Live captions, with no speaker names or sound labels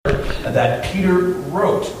that Peter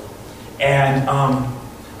wrote. And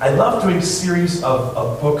I love doing a series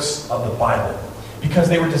of books of the Bible because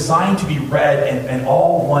they were designed to be read in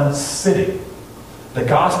all one sitting. The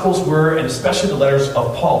Gospels were, and especially the letters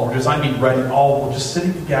of Paul, were designed to be read in all. We're just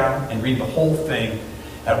sitting down and reading the whole thing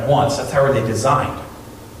at once. That's how they designed.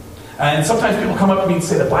 And sometimes people come up to me and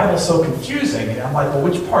say, the Bible's so confusing. And I'm like, well,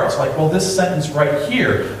 which parts? Like, well, this sentence right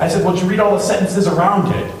here. I said, well, did you read all the sentences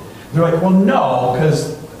around it? They're like, well, no,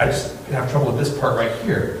 because I just have trouble with this part right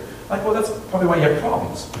here. I'm like, well, that's probably why you have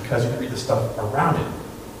problems, because you can read the stuff around it.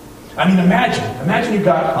 I mean, imagine you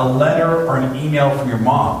got a letter or an email from your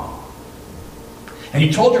mom. And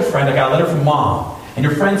you told your friend, I got a letter from Mom. And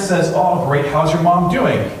your friend says, oh, great, how's your mom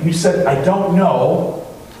doing? And you said, I don't know.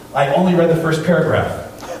 I only read the first paragraph.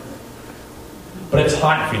 But it's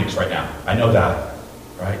hot in Phoenix right now. I know that,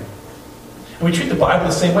 right? And we treat the Bible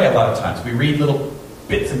the same way a lot of times. We read little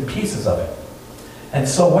bits and pieces of it. And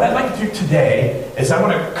so what I'd like to do today is I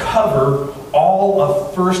want to cover all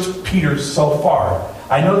of 1 Peter so far.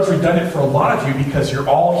 I know it's redundant for a lot of you because you're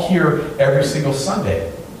all here every single Sunday,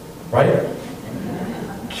 right?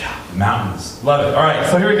 Mountains. Love it. All right,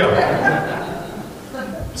 so here we go.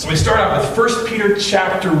 So we start out with 1 Peter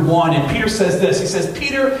chapter 1, and Peter says this. He says,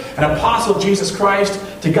 Peter, an apostle of Jesus Christ,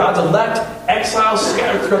 to God's elect, exiles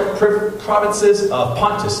scattered throughout the provinces of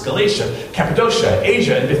Pontus, Galatia, Cappadocia,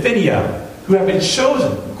 Asia, and Bithynia, who have been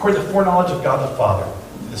chosen, according to the foreknowledge of God the Father,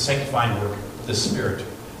 through the sanctifying work of the Spirit,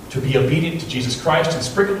 to be obedient to Jesus Christ and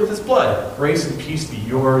sprinkled with his blood. Grace and peace be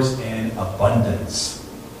yours in abundance.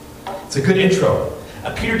 It's a good intro.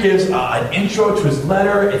 Peter gives an intro to his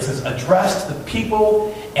letter. It says address to the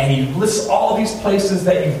people, and he lists all these places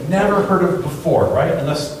that you've never heard of before, right?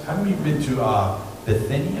 Unless, haven't you been to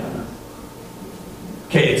Bithynia?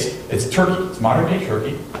 Okay, it's Turkey. It's modern-day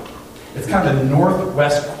Turkey. It's kind of the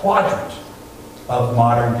northwest quadrant of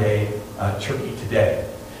modern-day Turkey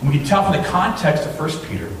today. And we can tell from the context of 1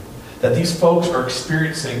 Peter that these folks are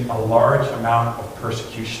experiencing a large amount of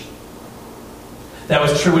persecution. That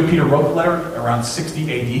was true when Peter wrote the letter around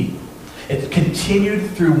 60 A.D. It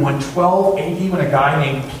continued through 112 A.D. when a guy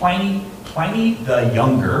named Pliny the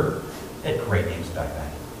Younger, they had great names back then,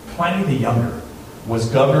 Pliny the Younger was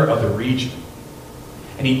governor of the region.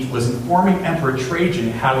 And he was informing Emperor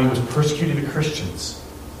Trajan how he was persecuting the Christians.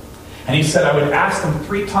 And he said, I would ask them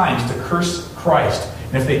 3 times to curse Christ,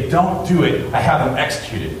 and if they don't do it, I have them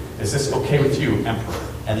executed. Is this okay with you, Emperor?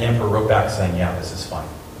 And the Emperor wrote back saying, yeah, this is fine.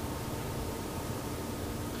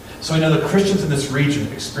 So we know that Christians in this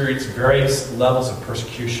region experience various levels of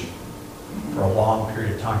persecution for a long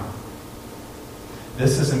period of time.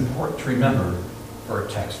 This is important to remember for our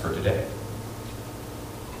text for today.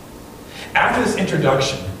 After this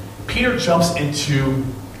introduction, Peter jumps into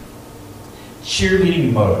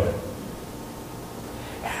cheerleading mode.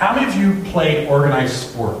 How many of you played organized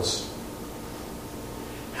sports?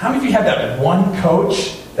 How many of you had that one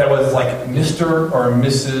coach that was like Mr. or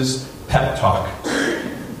Mrs. Pep Talk?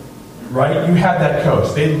 Right? You had that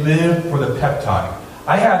coach. They lived for the pep talk.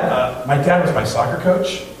 I had, my dad was my soccer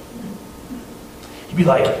coach. He'd be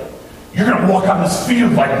like, you're going to walk on this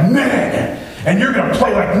field like men. And you're going to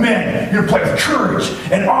play like men. You're going to play with courage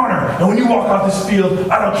and honor. And when you walk off this field,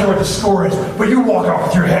 I don't care what the score is, but you walk off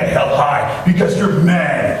with your head held high because you're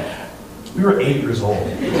men. We were 8 years old.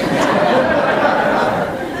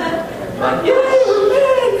 Like, yay, we're men.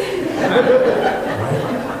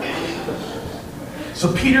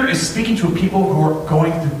 So Peter is speaking to people who are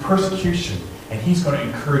going through persecution, and he's going to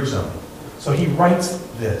encourage them. So he writes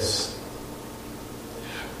this.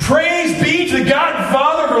 Praise be to the God and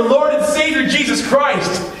Father of our Lord and Savior Jesus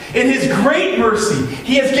Christ. In his great mercy,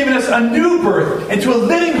 he has given us a new birth into a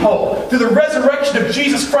living hope through the resurrection of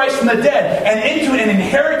Jesus Christ from the dead and into an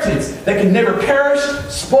inheritance that can never perish,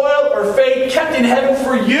 spoil, or fade, kept in heaven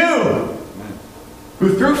for you,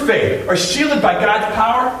 who through faith are shielded by God's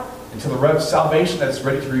power until the red of salvation that is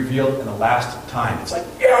ready to be revealed in the last time. It's like,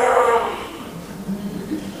 yeah!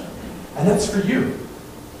 And that's for you.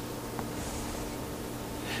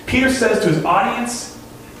 Peter says to his audience,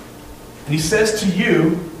 and he says to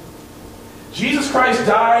you, Jesus Christ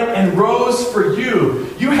died and rose for you.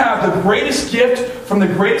 You have the greatest gift from the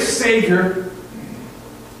greatest Savior.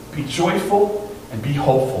 Be joyful and be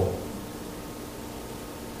hopeful.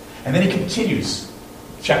 And then he continues.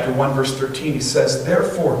 Chapter 1, verse 13, he says,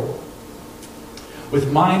 therefore,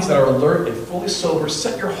 with minds that are alert and fully sober,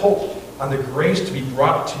 set your hope on the grace to be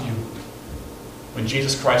brought to you when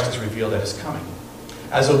Jesus Christ is revealed at his coming.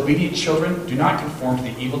 As obedient children, do not conform to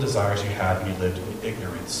the evil desires you had when you lived in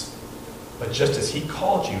ignorance. But just as he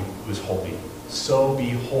called you, who is holy, so be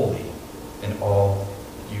holy in all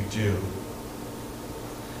you do.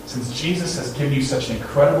 since Jesus has given you such an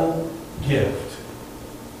incredible gift,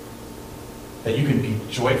 that you can be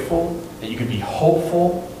joyful, that you can be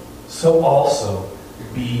hopeful, so also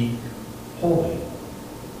be holy.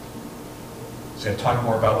 So we're going to talk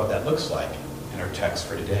more about what that looks like in our text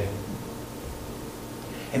for today.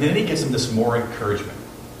 And then he gives them this more encouragement.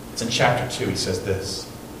 It's in chapter 2. He says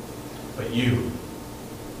this, but you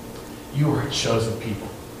are a chosen people.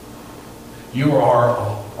 You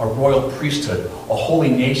are a royal priesthood, a holy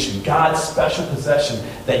nation, God's special possession,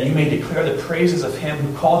 that you may declare the praises of him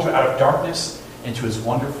who called you out of darkness into his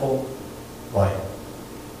wonderful light.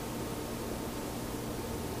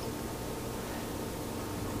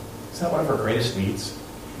 Isn't that one of our greatest needs?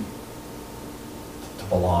 To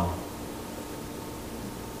belong.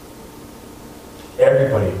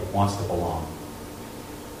 Everybody wants to belong.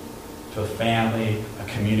 To a family, a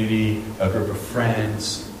community, a group of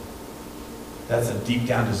friends. That's a deep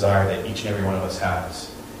down desire that each and every one of us has.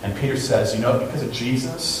 And Peter says, because of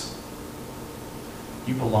Jesus,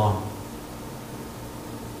 you belong.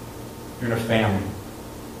 You're in a family.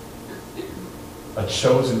 A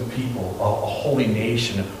chosen people, a holy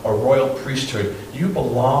nation, a royal priesthood. You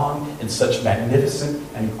belong in such magnificent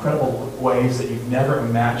and incredible ways that you've never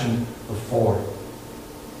imagined before.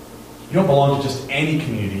 You don't belong to just any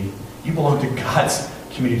community. You belong to God's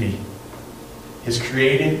community. His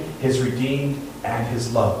created, His redeemed, and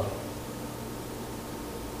His loved.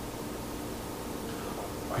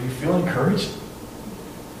 Are you feeling encouraged?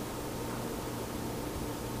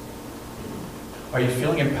 Are you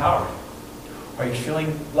feeling empowered? Are you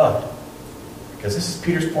feeling loved? Because this is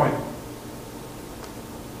Peter's point.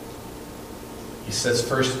 He says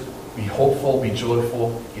first, be hopeful, be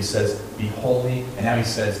joyful. He says, be holy. And now he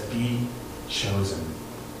says, be chosen.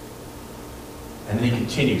 And then he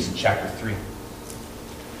continues in chapter 3.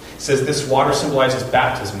 He says, this water symbolizes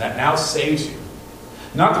baptism that now saves you.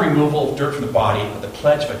 Not the removal of dirt from the body, but the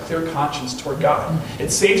pledge of a clear conscience toward God.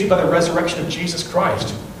 It saves you by the resurrection of Jesus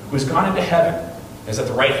Christ, who has gone into heaven, is at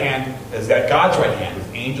God's right hand,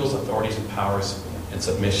 with angels, authorities, and powers in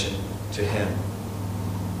submission to him.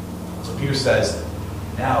 So Peter says,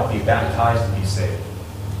 now be baptized and be saved.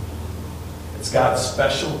 It's God's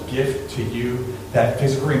special gift to you, that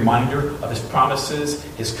physical reminder of his promises,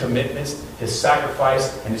 his commitments, his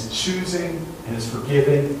sacrifice, and his choosing, and his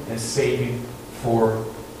forgiving, and his saving for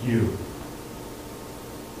you.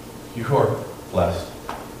 You who are blessed.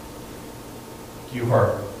 You who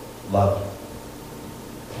are loved.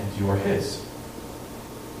 And you are his.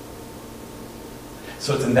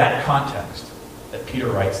 So it's in that context that Peter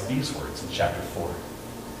writes these words in chapter 4.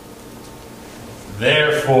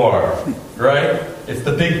 Therefore, right? It's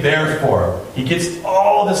the big therefore. He gets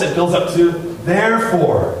all this, it builds up to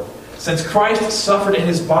therefore. Since Christ suffered in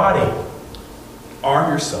his body, arm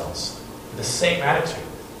yourselves with the same attitude.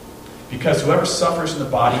 Because whoever suffers in the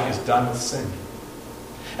body is done with sin.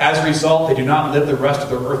 As a result, they do not live the rest of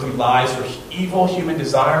their earthly lives for evil human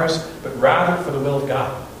desires, but rather for the will of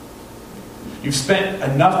God. You've spent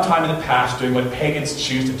enough time in the past doing what pagans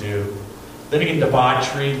choose to do, living in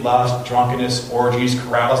debauchery, lust, drunkenness, orgies,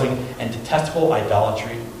 carousing, and detestable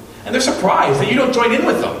idolatry. And they're surprised that you don't join in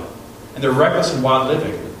with them. And they're reckless and wild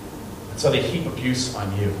living. And so they heap abuse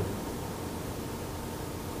on you.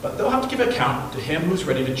 But they'll have to give account to him who's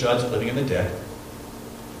ready to judge the living and the dead.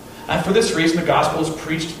 And for this reason, the gospel is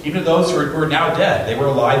preached even to those who are now dead. They were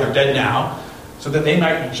alive, they're dead now, so that they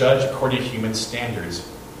might be judged according to human standards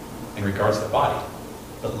in regards to the body,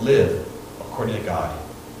 but live according to God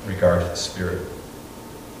in regard to the Spirit.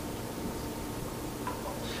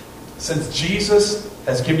 Since Jesus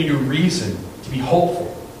has given you reason to be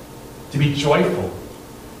hopeful, to be joyful,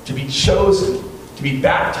 to be chosen, to be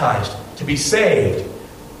baptized, to be saved,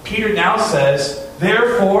 Peter now says,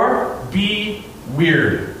 therefore, be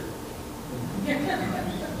weird.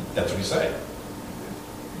 That's what he said.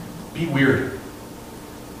 Be weird.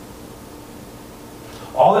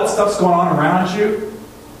 All that stuff's going on around you,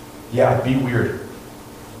 yeah, be weird.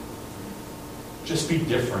 Just be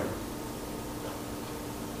different.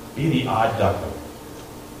 Be the odd duckling.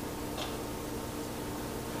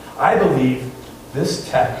 I believe this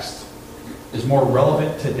text is more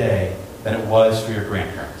relevant today than it was for your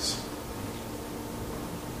grandparents.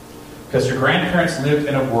 Because your grandparents lived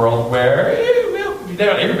in a world where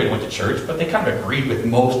not everybody went to church, but they kind of agreed with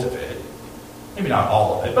most of it. Maybe not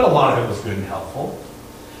all of it, but a lot of it was good and helpful.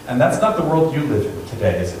 And that's not the world you live in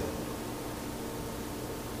today, is it?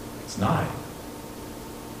 It's not.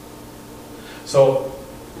 So,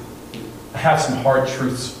 I have some hard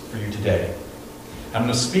truths for you today. I'm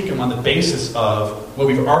going to speak them on the basis of what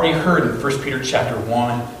we've already heard in 1 Peter chapter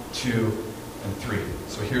 1, 2, and 3.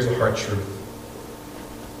 So here's a hard truth.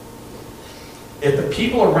 If the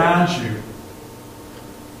people around you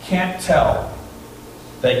can't tell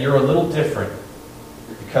that you're a little different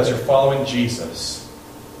because you're following Jesus,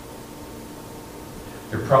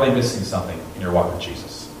 you're probably missing something in your walk with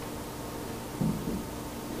Jesus.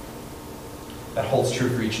 That holds true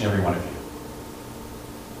for each and every one of you.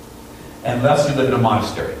 Unless you live in a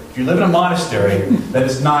monastery. If you live in a monastery, that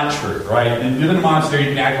is not true, right? And if you live in a monastery, you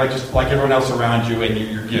can act like just like everyone else around you and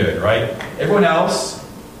you're good, right? Everyone else,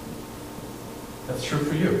 that's true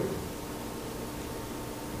for you.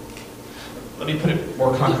 Let me put it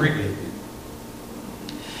more concretely.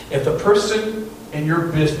 If the person in your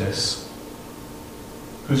business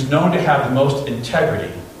who's known to have the most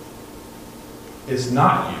integrity is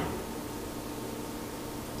not you,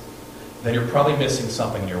 then you're probably missing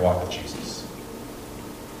something in your walk with Jesus.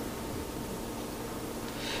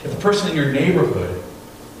 If the person in your neighborhood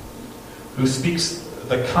who speaks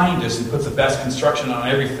the kindest and puts the best construction on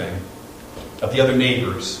everything of the other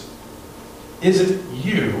neighbors isn't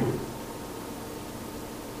you,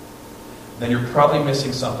 then you're probably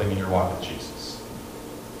missing something in your walk with Jesus.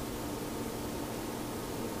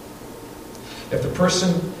 If the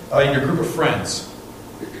person in your group of friends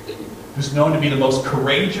who's known to be the most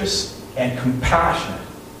courageous and compassionate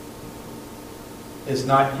is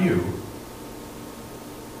not you,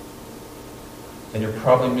 then you're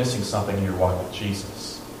probably missing something in your walk with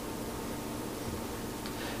Jesus.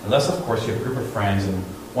 Unless, of course, you have a group of friends and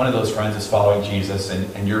one of those friends is following Jesus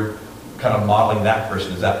and you're kind of modeling that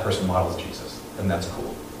person as that person models Jesus, then that's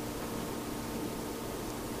cool.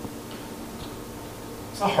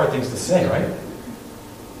 It's not hard things to say, right?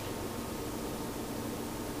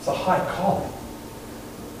 It's a high calling.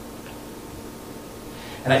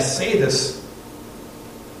 And I say this,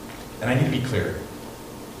 and I need to be clear.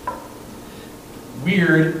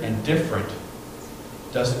 Weird and different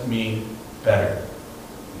doesn't mean better.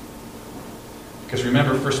 Because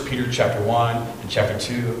remember 1 Peter chapter 1 and chapter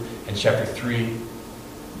 2 and chapter 3.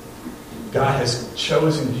 God has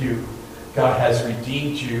chosen you. God has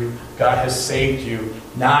redeemed you. God has saved you,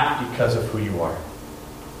 not because of who you are.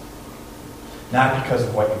 Not because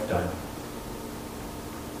of what you've done.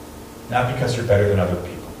 Not because you're better than other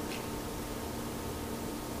people.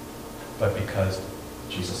 But because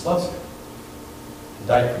Jesus loves you. And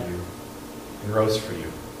died for you. And rose for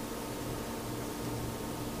you.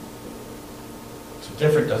 So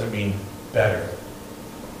different doesn't mean better.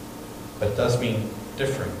 But it does mean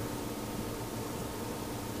different.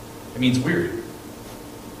 It means weird.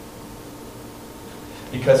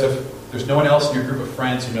 Because if there's no one else in your group of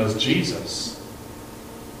friends who knows Jesus,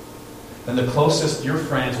 then the closest your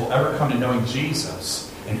friends will ever come to knowing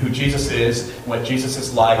Jesus and who Jesus is, and what Jesus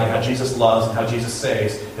is like, and how Jesus loves, and how Jesus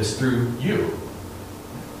saves, is through you.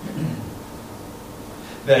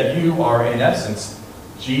 That you are, in essence,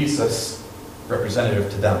 Jesus'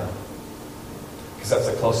 representative to them. Because that's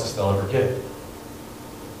the closest they'll ever get.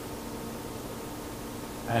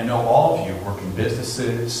 And I know all of you work in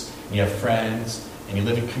businesses, and you have friends, and you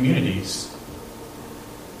live in communities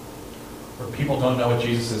where people don't know what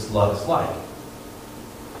Jesus' love is like.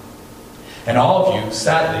 And all of you,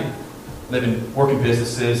 sadly, work in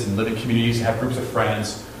businesses and live in communities and have groups of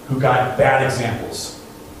friends who got bad examples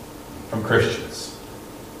from Christians.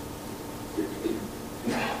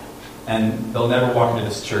 And they'll never walk into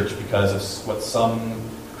this church because of what some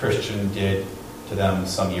Christian did to them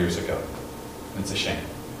some years ago. And it's a shame.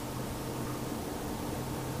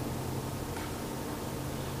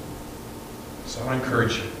 So I want to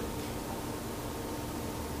encourage you.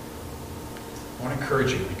 I want to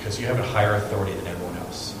encourage you because you have a higher authority than everyone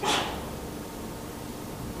else.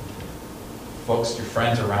 Folks, your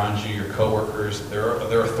friends around you, your coworkers,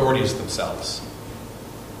 they're authorities themselves.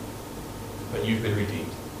 But you've been redeemed.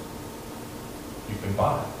 You've been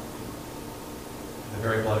bought. In the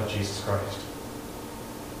very blood of Jesus Christ.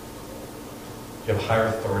 You have a higher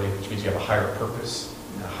authority, which means you have a higher purpose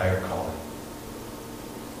and a higher calling.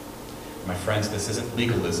 My friends, this isn't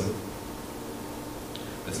legalism.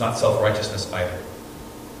 It's not self-righteousness either.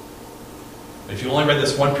 If you only read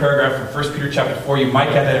this one paragraph from 1 Peter chapter 4, you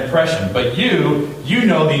might get that impression. But you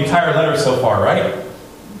know the entire letter so far, right?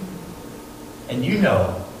 And you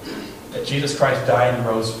know that Jesus Christ died and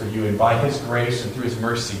rose for you, and by His grace and through His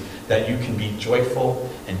mercy, that you can be joyful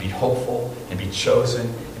and be hopeful and be chosen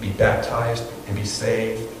and be baptized and be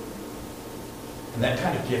saved. And that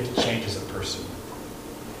kind of gift changes a person.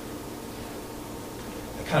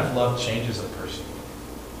 That kind of love changes a person.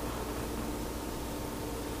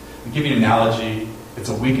 I'll give you an analogy. It's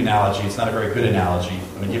a weak analogy. It's not a very good analogy.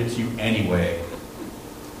 I'm going to give it to you anyway,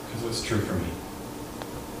 because it was true for me.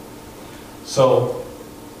 So,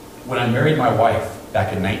 when I married my wife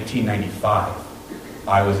back in 1995,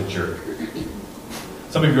 I was a jerk.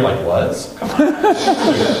 Some of you are like, was? Come on.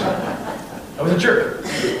 I was a jerk.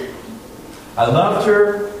 I loved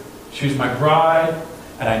her. She was my bride.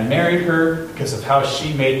 And I married her because of how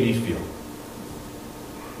she made me feel.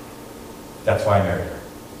 That's why I married her.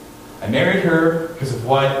 I married her because of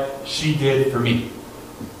what she did for me.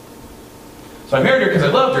 So I married her because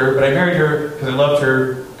I loved her, but I married her because I loved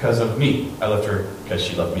her because of me. I loved her because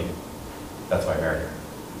she loved me. That's why I married her.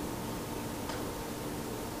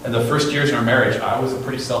 In the first years in our marriage, I was a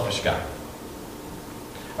pretty selfish guy.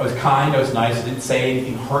 I was kind, I was nice, I didn't say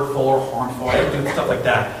anything hurtful or harmful, I didn't do stuff like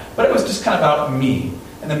that. But it was just kind of about me.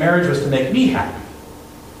 And the marriage was to make me happy.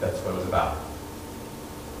 That's what it was about.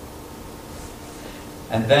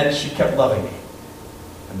 And then she kept loving me.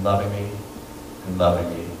 And loving me. And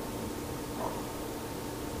loving me.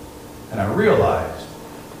 And I realized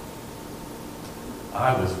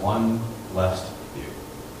I was one blessed few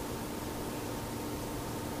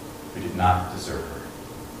who did not deserve her.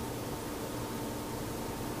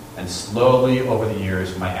 And slowly over the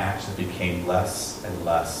years, my actions became less and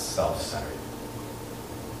less self-centered.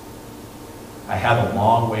 I have a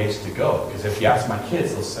long ways to go, because if you ask my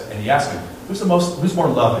kids, they'll say, and you ask them, who's more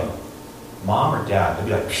loving, mom or dad? They'll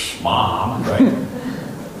be like, psh, mom, right?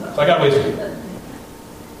 So I got ways to go.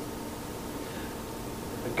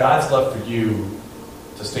 But God's love for you,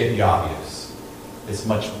 to state the obvious, is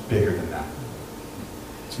much bigger than that.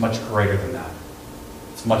 It's much greater than that.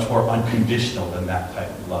 It's much more unconditional than that type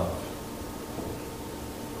of love.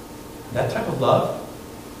 That type of love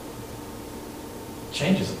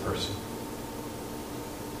changes a person.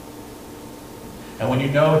 And when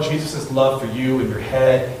you know Jesus' love for you in your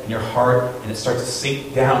head, in your heart, and it starts to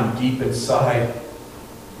sink down deep inside, it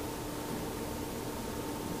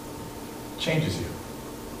changes you.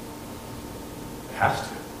 It has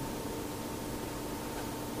to.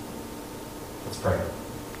 Let's pray.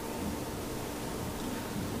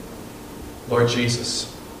 Lord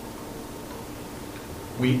Jesus,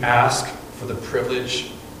 we ask for the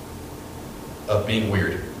privilege of being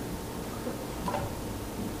weird.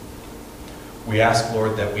 We ask,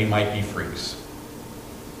 Lord, that we might be freaks.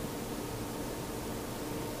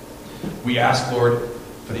 We ask, Lord,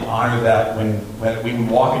 for the honor that when we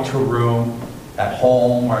walk into a room, at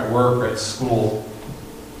home, or at work, or at school,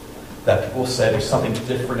 that people say there's something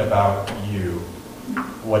different about you.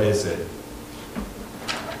 What is it?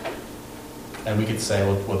 And we could say,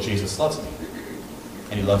 well, Jesus loves me.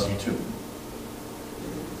 And he loves you too.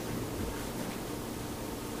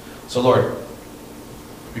 So, Lord,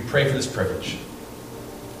 we pray for this privilege,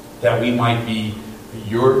 that we might be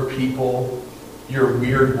your people, your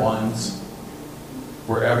weird ones,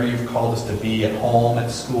 wherever you've called us to be, at home, at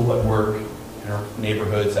school, at work, in our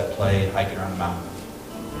neighborhoods, at play, hiking around the mountain.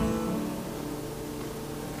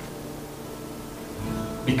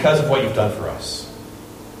 Because of what you've done for us.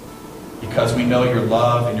 Because we know your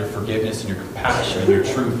love and your forgiveness and your compassion and your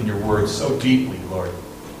truth and your word so deeply, Lord,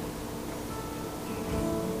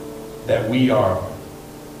 that we are,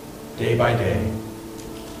 day by day,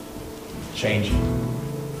 changing,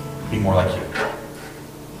 being more like you.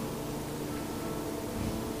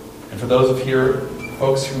 And for those of here,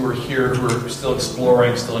 folks who are here, who are still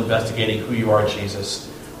exploring, still investigating who you are, Jesus,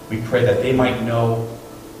 we pray that they might know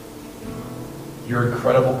your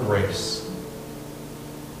incredible grace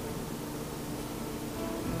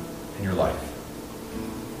in your life.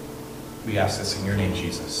 We ask this in your name,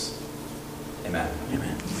 Jesus. Amen.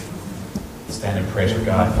 Amen. Stand and praise for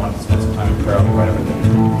God. If you want to spend some time in prayer, I'll be right over there.